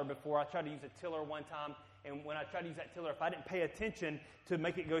tiller before. I tried to use a tiller one time, and when I tried to use that tiller, if I didn't pay attention to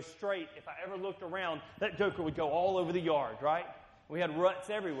make it go straight, if I ever looked around, that joker would go all over the yard, right? We had ruts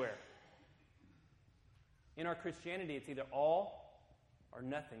everywhere. In our Christianity, it's either all or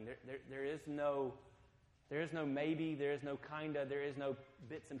nothing. There is no maybe, there is no kinda, there is no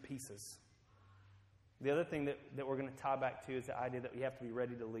bits and pieces. The other thing that we're going to tie back to is the idea that we have to be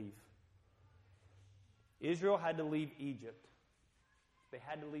ready to leave. Israel had to leave Egypt. They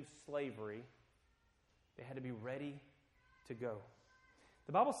had to leave slavery. They had to be ready to go.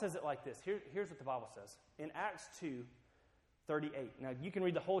 The Bible says it like this. Here's what the Bible says. In Acts 2:38. Now, you can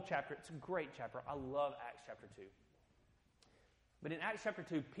read the whole chapter. It's a great chapter. I love Acts chapter 2. But in Acts chapter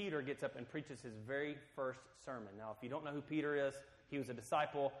 2, Peter gets up and preaches his very first sermon. Now, if you don't know who Peter is, he was a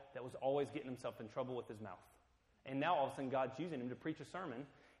disciple that was always getting himself in trouble with his mouth. And now, all of a sudden, God's using him to preach a sermon.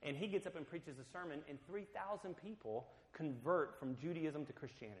 And he gets up and preaches a sermon, and 3,000 people convert from Judaism to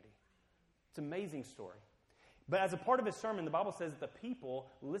Christianity. It's an amazing story. But as a part of his sermon, the Bible says that the people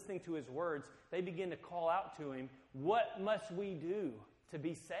listening to his words, they begin to call out to him, what must we do to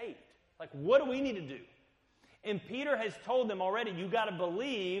be saved? Like, what do we need to do? And Peter has told them already, you got to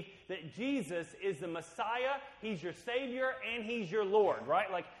believe that Jesus is the Messiah, he's your Savior, and he's your Lord,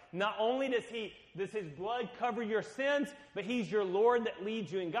 right? Like, not only does his blood cover your sins, but he's your Lord that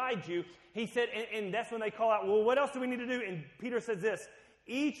leads you and guides you. He said, and that's when they call out, well, what else do we need to do? And Peter says this,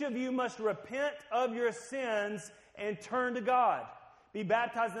 each of you must repent of your sins and turn to God. Be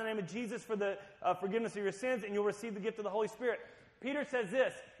baptized in the name of Jesus for the forgiveness of your sins, and you'll receive the gift of the Holy Spirit. Peter says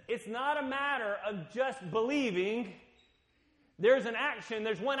this, it's not a matter of just believing. There's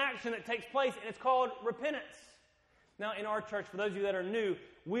one action that takes place, and it's called repentance. Now, in our church, for those of you that are new,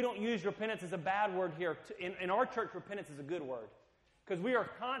 we don't use repentance as a bad word here. In our church, repentance is a good word because we are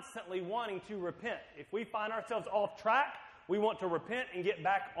constantly wanting to repent. If we find ourselves off track, we want to repent and get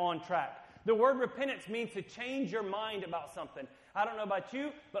back on track. The word repentance means to change your mind about something. I don't know about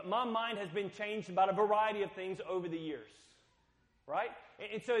you, but my mind has been changed about a variety of things over the years. Right?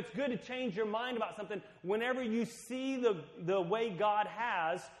 And so it's good to change your mind about something. Whenever you see the way God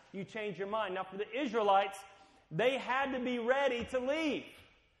has, you change your mind. Now, for the Israelites, they had to be ready to leave.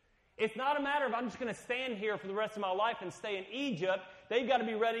 It's not a matter of I'm just going to stand here for the rest of my life and stay in Egypt. They've got to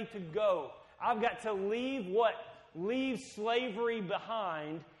be ready to go. I've got to leave what? Leave slavery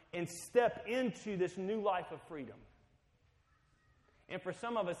behind and step into this new life of freedom. And for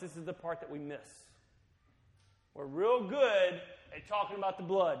some of us, this is the part that we miss. We're real good at talking about the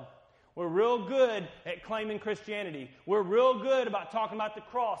blood. We're real good at claiming Christianity. We're real good about talking about the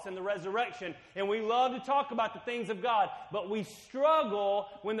cross and the resurrection. And we love to talk about the things of God. But we struggle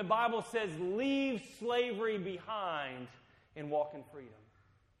when the Bible says, leave slavery behind and walk in freedom.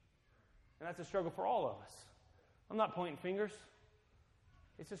 And that's a struggle for all of us. I'm not pointing fingers.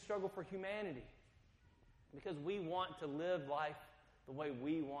 It's a struggle for humanity. Because we want to live life the way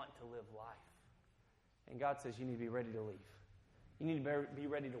we want to live life. And God says you need to be ready to leave. You need to be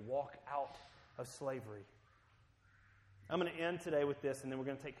ready to walk out of slavery. I'm going to end today with this, and then we're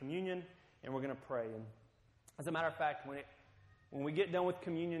going to take communion, and we're going to pray. And as a matter of fact, when we get done with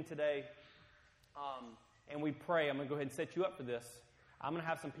communion today, and we pray, I'm going to go ahead and set you up for this. I'm going to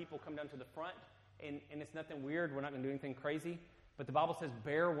have some people come down to the front, and it's nothing weird. We're not going to do anything crazy. But the Bible says,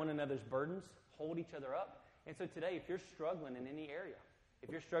 bear one another's burdens, hold each other up. And so today, if you're struggling in any area, if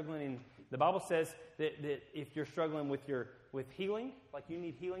you're struggling the Bible says that if you're struggling with healing, like you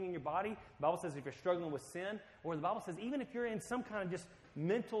need healing in your body, the Bible says if you're struggling with sin, or the Bible says even if you're in some kind of just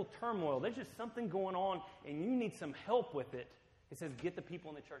mental turmoil, there's just something going on and you need some help with it, it says get the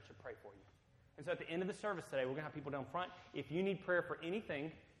people in the church to pray for you. And so at the end of the service today, we're going to have people down front. If you need prayer for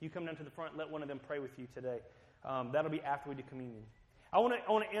anything, you come down to the front and let one of them pray with you today. That'll be after we do communion. I want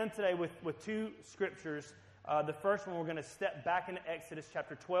to end today with two scriptures. The first one, we're going to step back into Exodus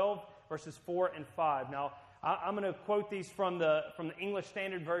chapter 12, verses 4 and 5. Now, I'm going to quote these from the English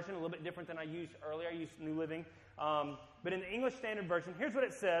Standard Version, a little bit different than I used earlier. I used New Living. But in the English Standard Version, here's what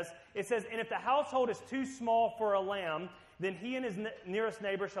it says. It says, and if the household is too small for a lamb, then he and his nearest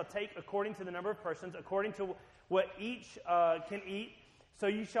neighbor shall take according to the number of persons, according to what each can eat. So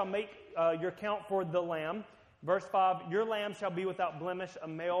you shall make your count for the lamb. Verse 5, your lamb shall be without blemish, a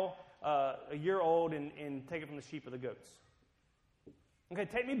male a year old, and take it from the sheep or the goats. Okay,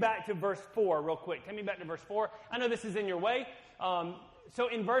 take me back to verse 4 real quick. Take me back to verse 4. I know this is in your way. So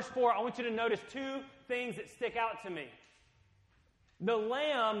in verse 4, I want you to notice two things that stick out to me. The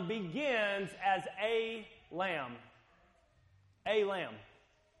lamb begins as a lamb. A lamb.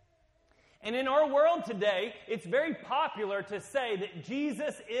 And in our world today, it's very popular to say that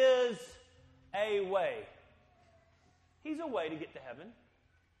Jesus is a way. He's a way to get to heaven.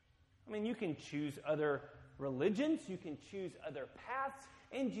 I mean, you can choose other religions, you can choose other paths,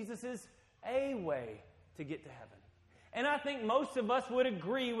 and Jesus is a way to get to heaven. And I think most of us would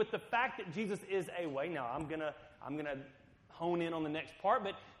agree with the fact that Jesus is a way. Now, I'm gonna hone in on the next part,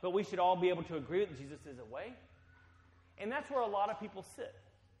 but we should all be able to agree that Jesus is a way. And that's where a lot of people sit.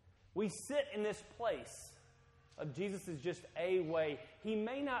 We sit in this place of Jesus is just a way. He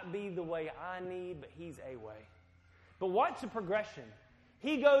may not be the way I need, but he's a way. But watch the progression.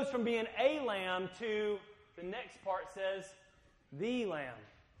 He goes from being a lamb to, the next part says, the lamb.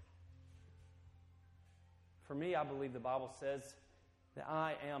 For me, I believe the Bible says that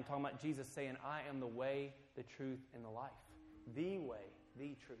I am, talking about Jesus saying, I am the way, the truth, and the life. The way,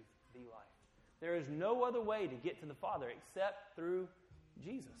 the truth, the life. There is no other way to get to the Father except through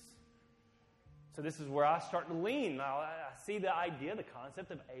Jesus. So this is where I start to lean. Now, I see the idea, the concept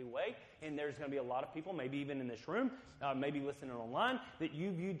of a way, and there's going to be a lot of people, maybe even in this room, maybe listening online, that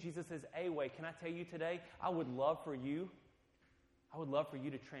you view Jesus as a way. Can I tell you today, I would love for you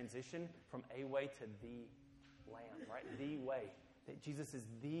to transition from a way to the Lamb, right? The way. That Jesus is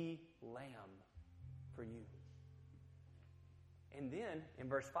the Lamb for you. And then, in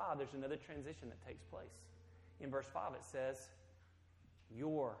verse 5, there's another transition that takes place. In verse 5, it says,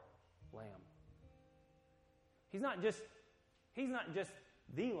 your Lamb. He's not just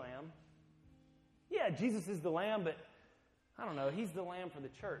the Lamb. Yeah, Jesus is the Lamb, but I don't know, he's the Lamb for the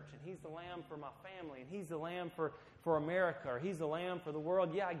church, and he's the Lamb for my family, and he's the Lamb for America, or he's the Lamb for the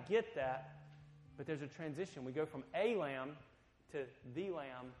world. Yeah, I get that, but there's a transition. We go from a Lamb to the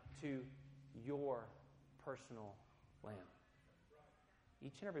Lamb to your personal Lamb.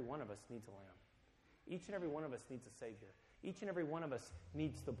 Each and every one of us needs a Lamb. Each and every one of us needs a Savior. Each and every one of us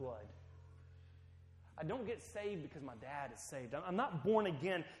needs the blood. I don't get saved because my dad is saved. I'm not born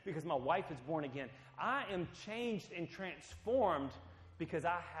again because my wife is born again. I am changed and transformed because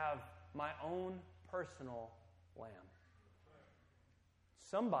I have my own personal Lamb.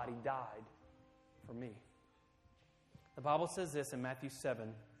 Somebody died for me. The Bible says this in Matthew 7.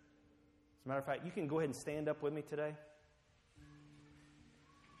 As a matter of fact, you can go ahead and stand up with me today.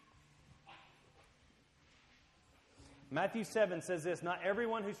 Matthew 7 says this, not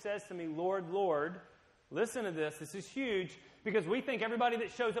everyone who says to me, Lord, Lord, listen to this, this is huge, because we think everybody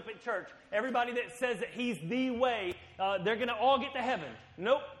that shows up at church, everybody that says that he's the way, they're going to all get to heaven.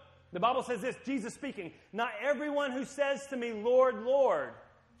 Nope. The Bible says this, Jesus speaking, not everyone who says to me, Lord, Lord,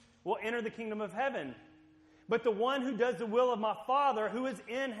 will enter the kingdom of heaven, but the one who does the will of my Father who is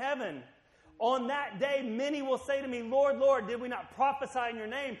in heaven. On that day, many will say to me, Lord, Lord, did we not prophesy in your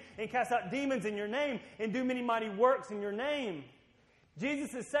name and cast out demons in your name and do many mighty works in your name?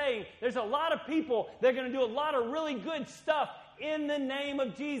 Jesus is saying there's a lot of people that are going to do a lot of really good stuff in the name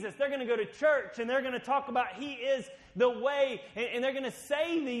of Jesus. They're going to go to church and they're going to talk about He is the way, and they're going to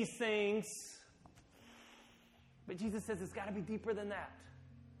say these things. But Jesus says it's got to be deeper than that.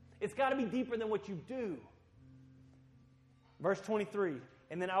 It's got to be deeper than what you do. Verse 23,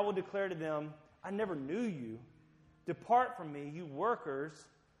 and then I will declare to them, I never knew you. Depart from me, you workers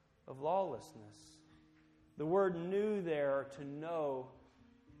of lawlessness. The word knew there, or to know,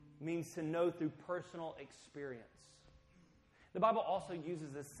 means to know through personal experience. The Bible also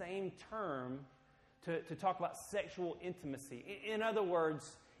uses the same term to talk about sexual intimacy. In other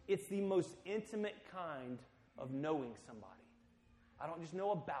words, it's the most intimate kind of knowing somebody. I don't just know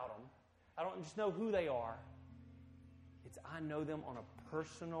about them. I don't just know who they are. It's I know them on a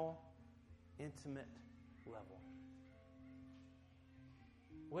personal, intimate level.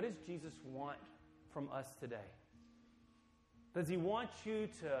 What does Jesus want from us today? Does He want you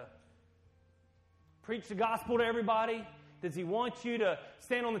to preach the gospel to everybody? Does He want you to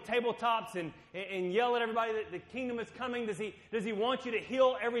stand on the tabletops and yell at everybody that the kingdom is coming? Does he want you to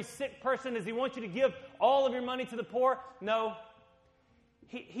heal every sick person? Does He want you to give all of your money to the poor? No.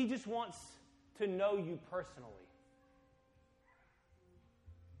 He just wants to know you personally.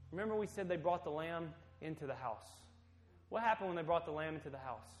 Remember we said they brought the lamb into the house. What happened when they brought the lamb into the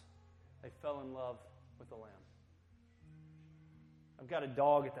house? They fell in love with the lamb. I've got a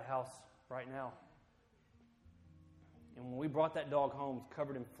dog at the house right now. And when we brought that dog home, it's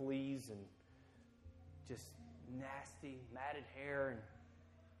covered in fleas and just nasty, matted hair. And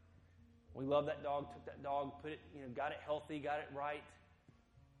we loved that dog, took that dog, put it, got it healthy, got it right.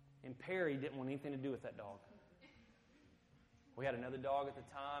 And Perry didn't want anything to do with that dog. We had another dog at the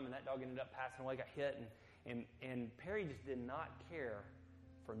time, and that dog ended up passing away, got hit. And Perry just did not care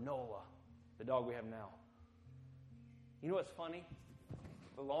for Nola, the dog we have now. You know what's funny?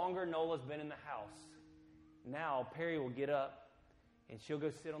 The longer Nola's been in the house, now Perry will get up and she'll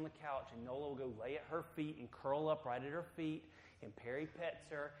go sit on the couch and Nola will go lay at her feet and curl up right at her feet, and Perry pets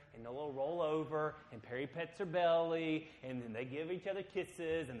her and Nola will roll over and Perry pets her belly, and then they give each other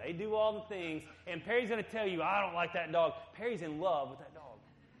kisses and they do all the things, and Perry's going to tell you, I don't like that dog. Perry's in love with that dog.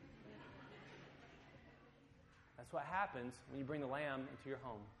 That's what happens when you bring the lamb into your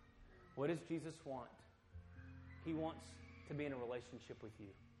home. What does Jesus want? He wants to be in a relationship with you.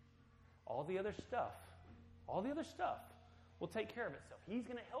 All the other stuff will take care of itself. He's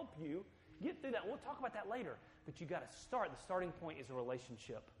going to help you get through that. We'll talk about that later. But you got to start. The starting point is a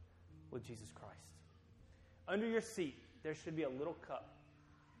relationship with Jesus Christ. Under your seat, there should be a little cup.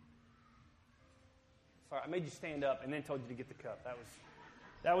 Sorry, I made you stand up and then told you to get the cup.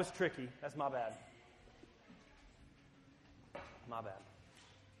 That was tricky. That's my bad. My bad.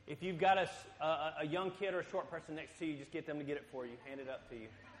 If you've got a young kid or a short person next to you, just get them to get it for you. Hand it up to you.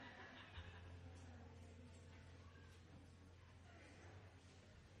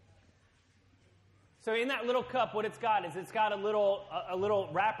 So in that little cup, what it's got is it's got a little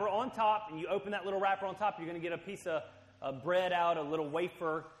wrapper on top, and you open that little wrapper on top, you're going to get a piece of bread out, a little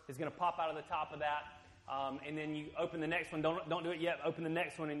wafer is going to pop out of the top of that, and then you open the next one. Don't do it yet. Open the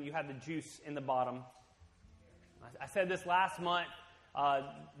next one, and you have the juice in the bottom. I said this last month.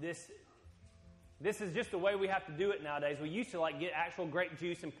 This is just the way we have to do it nowadays. We used to get actual grape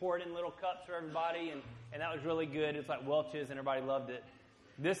juice and pour it in little cups for everybody, and that was really good. It's like Welch's, and everybody loved it.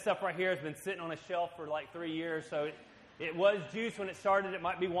 This stuff right here has been sitting on a shelf for 3 years, so it was juice when it started. It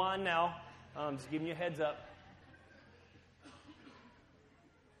might be wine now. Just giving you a heads up.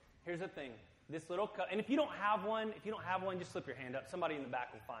 Here's the thing. This little cup, and if you don't have one, just slip your hand up. Somebody in the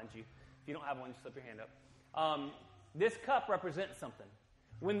back will find you. If you don't have one, just slip your hand up. This cup represents something.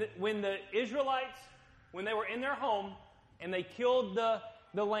 When the Israelites, when they were in their home and they killed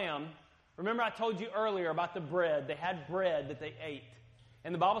the lamb, remember I told you earlier about the bread. They had bread that they ate.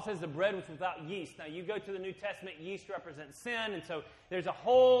 And the Bible says the bread was without yeast. Now, you go to the New Testament, yeast represents sin, and so there's a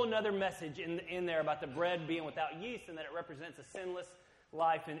whole other message in there about the bread being without yeast and that it represents a sinless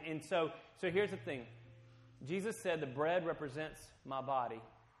life. And so here's the thing. Jesus said the bread represents my body.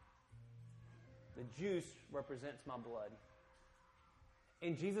 The juice represents my blood.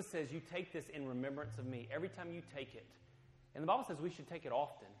 And Jesus says, you take this in remembrance of me. Every time you take it. And the Bible says we should take it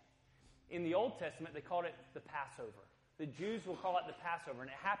often. In the Old Testament, they called it the Passover. The Jews will call it the Passover. And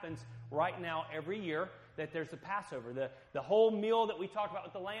it happens right now every year that there's the Passover. The whole meal that we talked about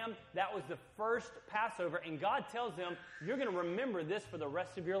with the lamb, that was the first Passover. And God tells them, you're going to remember this for the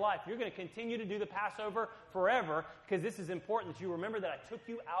rest of your life. You're going to continue to do the Passover forever because this is important that you remember that I took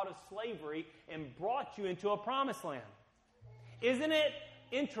you out of slavery and brought you into a promised land. Isn't it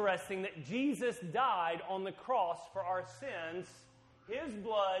interesting that Jesus died on the cross for our sins? His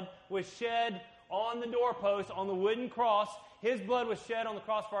blood was shed on the doorpost, on the wooden cross. His blood was shed on the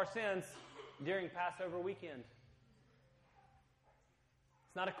cross for our sins during Passover weekend.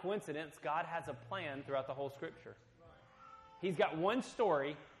 It's not a coincidence. God has a plan throughout the whole Scripture. He's got one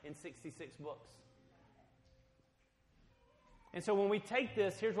story in 66 books. And so when we take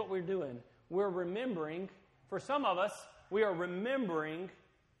this, here's what we're doing. We're remembering, for some of us, we are remembering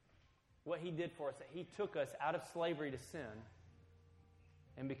what He did for us, that He took us out of slavery to sin.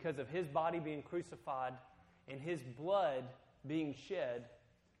 And because of His body being crucified and His blood being shed,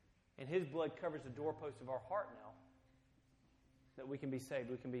 and His blood covers the doorpost of our heart now, that we can be saved,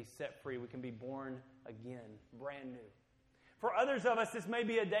 we can be set free, we can be born again, brand new. For others of us, this may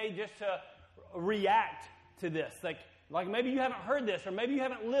be a day just to react to this. Like maybe you haven't heard this, or maybe you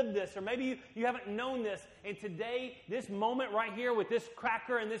haven't lived this, or maybe you haven't known this. And today, this moment right here with this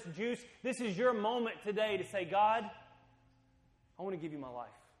cracker and this juice, this is your moment today to say, God, I want to give you my life.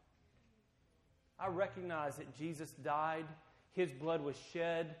 I recognize that Jesus died. His blood was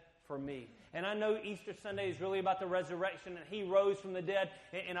shed for me. And I know Easter Sunday is really about the resurrection, and He rose from the dead.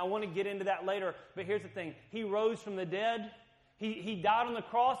 And I want to get into that later. But here's the thing. He rose from the dead. He died on the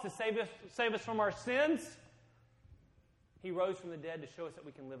cross to save us from our sins. He rose from the dead to show us that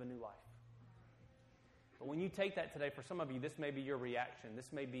we can live a new life. But when you take that today, for some of you, this may be your reaction.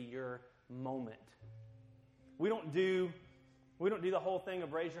 This may be your moment. We don't do the whole thing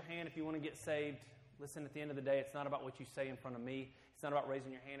of raise your hand if you want to get saved. Listen, at the end of the day, it's not about what you say in front of me. It's not about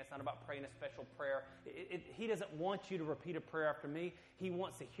raising your hand. It's not about praying a special prayer. He doesn't want you to repeat a prayer after me. He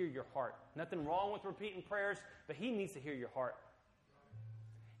wants to hear your heart. Nothing wrong with repeating prayers, but He needs to hear your heart.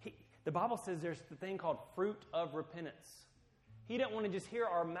 The Bible says there's the thing called fruit of repentance. He doesn't want to just hear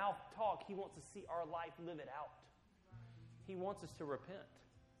our mouth talk. He wants to see our life live it out. He wants us to repent.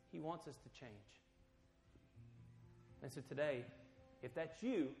 He wants us to change. And so today, if that's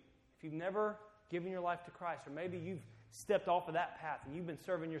you, if you've never given your life to Christ, or maybe you've stepped off of that path and you've been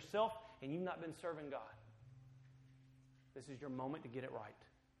serving yourself and you've not been serving God, this is your moment to get it right.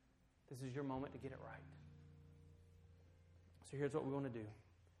 This is your moment to get it right. So here's what we want to do.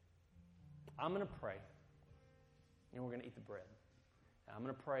 I'm going to pray, and we're going to eat the bread. And I'm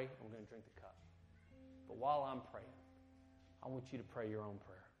going to pray, and we're going to drink the cup. But while I'm praying, I want you to pray your own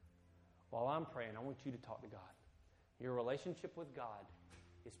prayer. While I'm praying, I want you to talk to God. Your relationship with God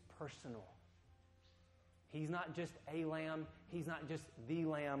is personal. He's not just a lamb. He's not just the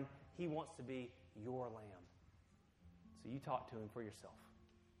lamb. He wants to be your lamb. So you talk to Him for yourself.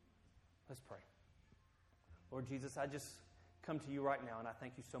 Let's pray. Lord Jesus, I just come to you right now, and I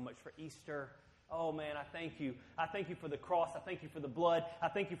thank you so much for Easter. Oh, man, I thank you. I thank you for the cross. I thank you for the blood. I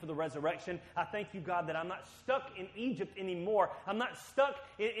thank you for the resurrection. I thank you, God, that I'm not stuck in Egypt anymore. I'm not stuck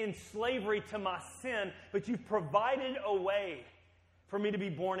in slavery to my sin, but you've provided a way for me to be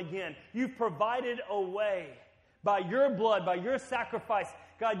born again. You've provided a way by your blood, by your sacrifice.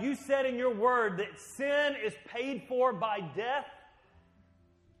 God, you said in your word that sin is paid for by death,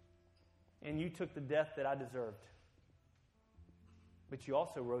 and you took the death that I deserved. But you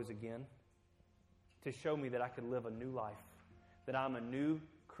also rose again to show me that I could live a new life, that I'm a new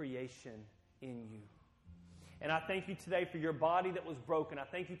creation in you. And I thank you today for your body that was broken. I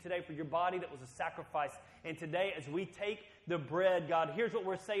thank you today for your body that was a sacrifice. And today, as we take the bread, God, here's what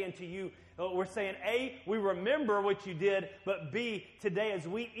we're saying to you. We're saying, A, we remember what you did, but B, today as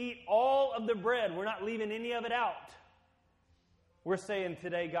we eat all of the bread, we're not leaving any of it out. We're saying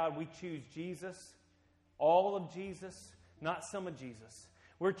today, God, we choose Jesus, all of Jesus, not some of Jesus.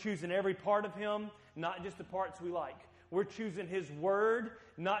 We're choosing every part of Him, not just the parts we like. We're choosing His Word,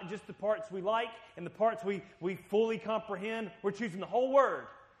 not just the parts we like and the parts we fully comprehend. We're choosing the whole Word,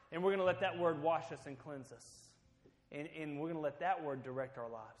 and we're going to let that Word wash us and cleanse us. And we're going to let that Word direct our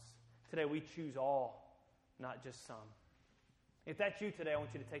lives. Today we choose all, not just some. If that's you today, I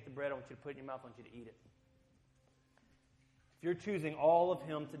want you to take the bread, I want you to put it in your mouth, I want you to eat it. If you're choosing all of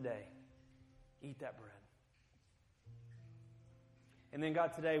Him today, eat that bread. And then,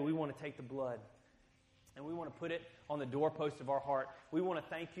 God, today we want to take the blood. And we want to put it on the doorpost of our heart. We want to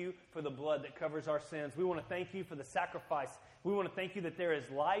thank you for the blood that covers our sins. We want to thank you for the sacrifice. We want to thank you that there is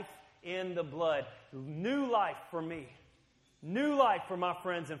life in the blood. New life for me. New life for my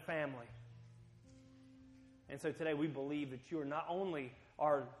friends and family. And so today we believe that you are not only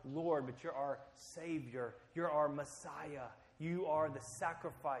our Lord, but you're our Savior. You're our Messiah. You are the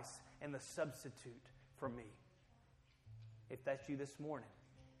sacrifice and the substitute for me. If that's you this morning,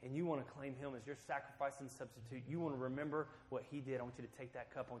 and you want to claim Him as your sacrifice and substitute, you want to remember what He did, I want you to take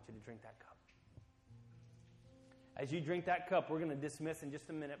that cup, I want you to drink that cup. As you drink that cup, we're going to dismiss in just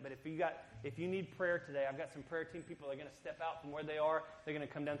a minute, but if you need prayer today, I've got some prayer team people that are going to step out from where they are. They're going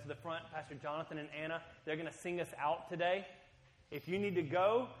to come down to the front. Pastor Jonathan and Anna, they're going to sing us out today. If you need to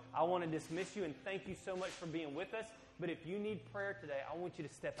go, I want to dismiss you and thank you so much for being with us. But if you need prayer today, I want you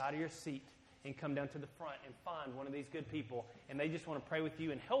to step out of your seat and come down to the front and find one of these good people. And they just want to pray with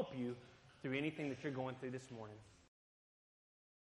you and help you through anything that you're going through this morning.